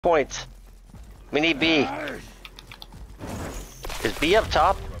points. We need B. Is B up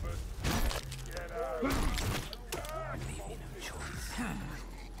top?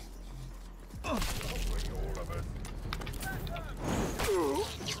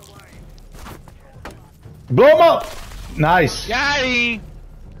 Blow him up! Nice. Got him!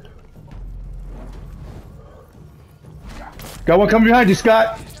 Got one coming behind you,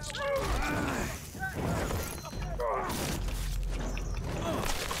 Scott.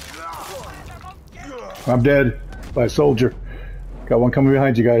 I'm dead by a soldier. Got one coming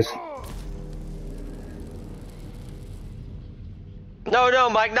behind you guys. No,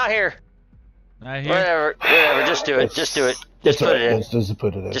 Mike, not here. Not here. Whatever. Just do it. Just do it. Just put it in. Just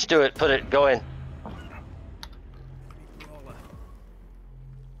put it in. Just do it. Put it. Go in.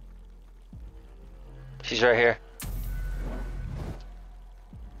 She's right here.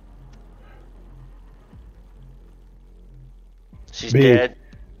 She's dead.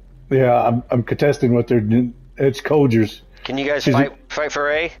 Yeah, I'm contesting what they're doing. It's Colgers. Can you guys fight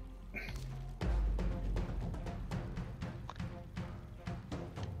for A?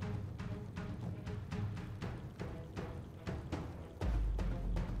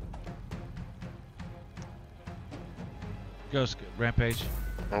 Go, Rampage.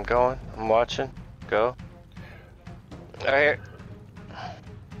 I'm going. I'm watching. Go. Right here.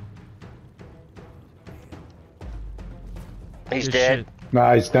 He's Good dead. shit.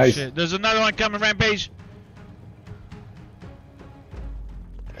 Nice. Shit. There's another one coming, Rampage.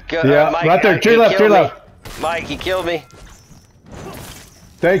 Go, Yeah, Mike, right there. To your left, to your left. Mike, he killed me.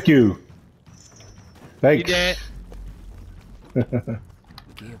 Thank you. Thanks. You dead.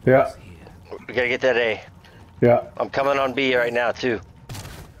 Yeah. We gotta get that A. Yeah. I'm coming on B right now too.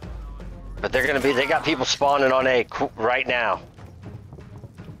 But they got people spawning on A right now.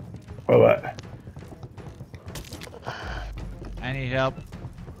 What? I need help.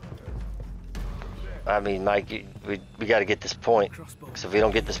 I mean, Mike, we gotta get this point. Because if we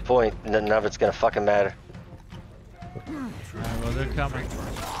don't get this point, none of it's gonna fucking matter. Alright, well, they're coming.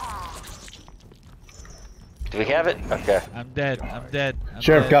 Do we have it? Okay. I'm dead. I'm dead.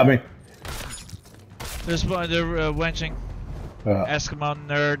 Sheriff got me. This one, they're wenching. Eskimo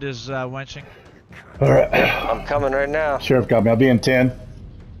nerd is wenching. Alright. I'm coming right now. Sheriff got me. I'll be in 10.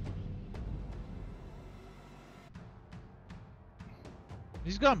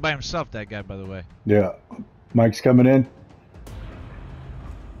 He's going by himself, that guy, by the way. Yeah. Mike's coming in.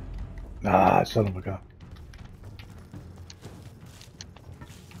 Ah, son of a gun.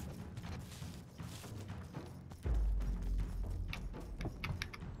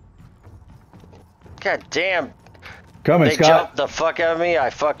 God damn. Coming, They Scott. jumped the fuck out of me. I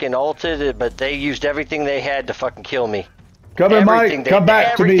fucking ulted it, but they used everything they had to fucking kill me. Come in, Mike. Come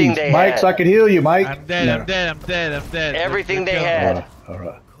back to me, Mike, so I can heal you, Mike. I'm dead. I'm dead. I'm dead. I'm dead. Everything they had. All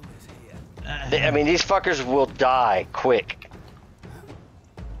right. I mean, these fuckers will die quick.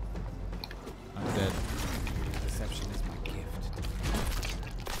 I'm dead.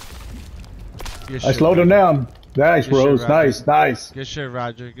 I slowed them down. Nice, Rose. Nice, nice. Good shit,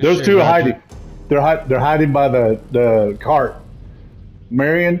 Roger. Good Those shit, two are Roger. hiding. They're hiding by the cart.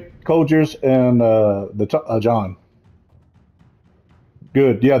 Marion, Colgers, and John.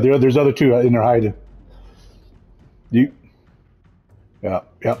 Good. Yeah, there's other two in there hiding. You. Yep.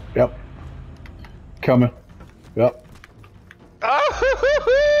 Coming. Yep.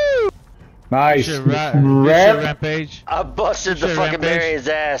 Oh, Good Nice. shit, Rampage. I busted the Shit, fucking Rampage. Marion's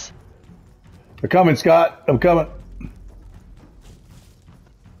ass. I'm coming, Scott. I'm coming.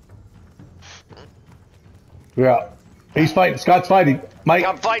 Yeah. He's fighting. Scott's fighting. Mike.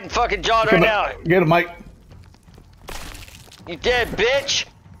 I'm fighting fucking John right now. Get him, Mike. You dead, bitch.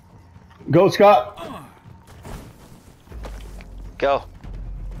 Go, Scott. Go.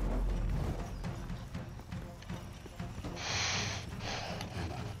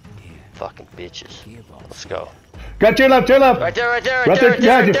 Fucking bitches. Let's go. Got your left, Right there.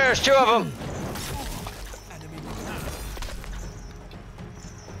 There's two of them.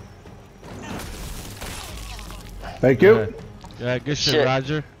 Thank you. Yeah, good shit,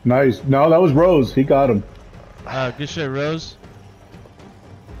 Roger. Nice. No, that was Rose. He got him. Good shit, Rose.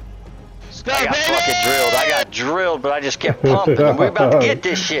 Scott, I got baby! fucking drilled. I got drilled, but I just kept pumping. We're about to get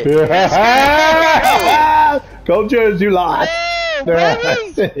this shit. Colgers, you lost.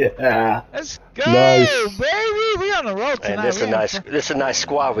 Hey, baby! Yeah. Let's go, Nice. baby! We on the road tonight. And this is a nice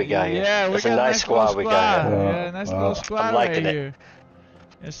squad we got here. Yeah, we It's got a nice squad we got here. Yeah, nice little squad I'm liking right it. here.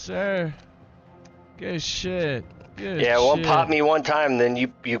 Yes, sir. Good shit. Good Yeah, shit. one popped me one time, then you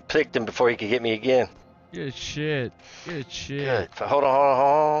picked him before he could get me again. Good shit. Good shit. Good. Hold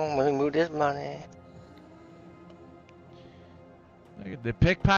on. Let me move this money. Look at the pickpocket.